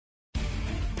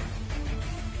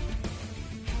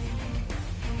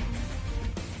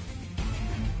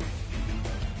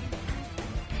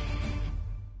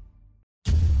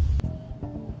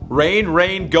Rain,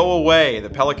 rain, go away. The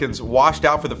Pelicans washed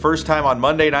out for the first time on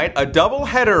Monday night. A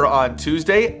doubleheader on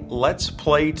Tuesday. Let's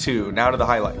play two. Now to the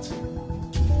highlights.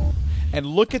 And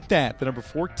look at that, the number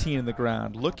 14 in the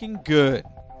ground, looking good.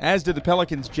 As did the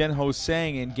Pelicans' Jen-Ho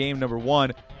Sang in game number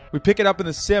 1. We pick it up in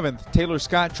the 7th. Taylor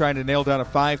Scott trying to nail down a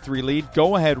 5-3 lead.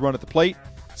 Go-ahead run at the plate.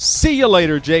 See you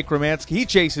later, Jake Romansky. He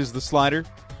chases the slider.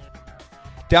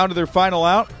 Down to their final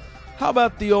out. How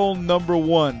about the old number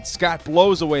 1? Scott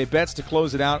blows away Betts to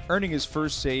close it out, earning his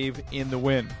first save in the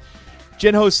win.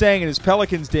 Jen-Ho Sang in his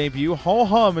Pelicans debut,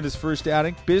 ho-hum in his first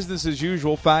outing, business as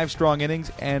usual, 5 strong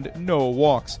innings and no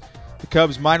walks. The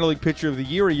Cubs minor league pitcher of the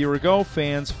year a year ago,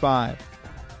 fans 5.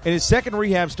 In his second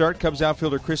rehab start, Cubs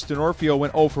outfielder Kristen Orfeo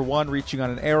went 0 for 1, reaching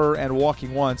on an error and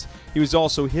walking once. He was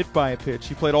also hit by a pitch.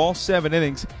 He played all 7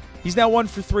 innings. He's now 1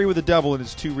 for 3 with a double in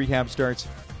his 2 rehab starts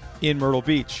in Myrtle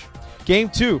Beach. Game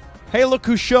 2. Hey, look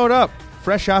who showed up,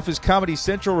 fresh off his Comedy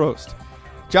Central roast.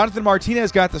 Jonathan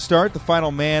Martinez got the start. The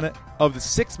final man of the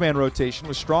 6-man rotation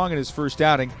was strong in his first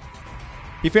outing.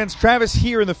 He fends Travis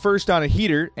here in the first on a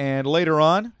heater, and later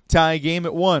on, tie game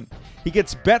at 1. He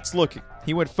gets Betts looking.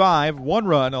 He went 5, 1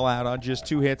 run allowed on just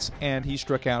 2 hits, and he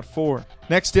struck out 4.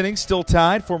 Next inning, still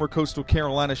tied. Former Coastal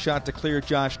Carolina shot to clear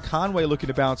Josh Conway looking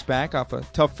to bounce back off a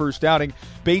tough first outing.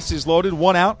 Bases loaded,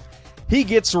 1 out. He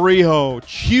gets Rijo.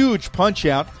 Huge punch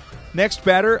out. Next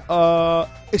batter,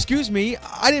 excuse me,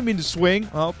 I didn't mean to swing.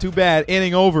 Well, too bad.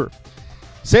 Inning over.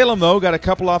 Salem, though, got a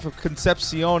couple off of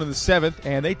Concepcion in the 7th,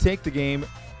 and they take the game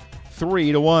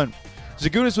 3-1.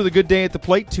 Zagunis with a good day at the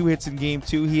plate, 2 hits in Game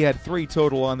 2. He had 3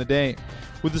 total on the day.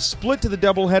 With the split to the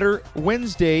doubleheader,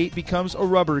 Wednesday becomes a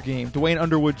rubber game. Dwayne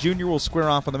Underwood Jr. will square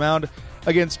off on the mound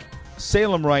against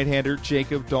Salem right-hander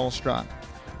Jacob Dahlstrom.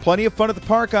 Plenty of fun at the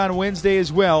park on Wednesday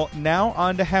as well. Now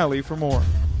on to Hallie for more.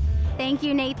 Thank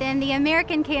you, Nathan. The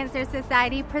American Cancer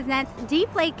Society presents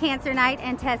Deflate Cancer Night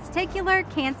and Testicular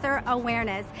Cancer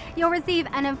Awareness. You'll receive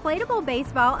an inflatable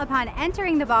baseball upon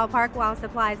entering the ballpark while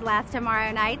supplies last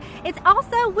tomorrow night. It's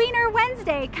also Wiener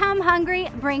Wednesday. Come hungry,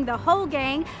 bring the whole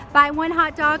gang. Buy 1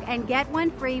 hot dog and get 1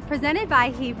 free, presented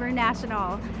by Hebrew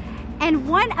National. And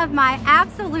one of my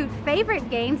absolute favorite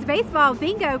games, Baseball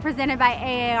Bingo, presented by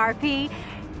AARP,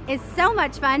 is so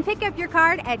much fun. Pick up your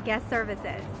card at Guest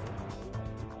Services.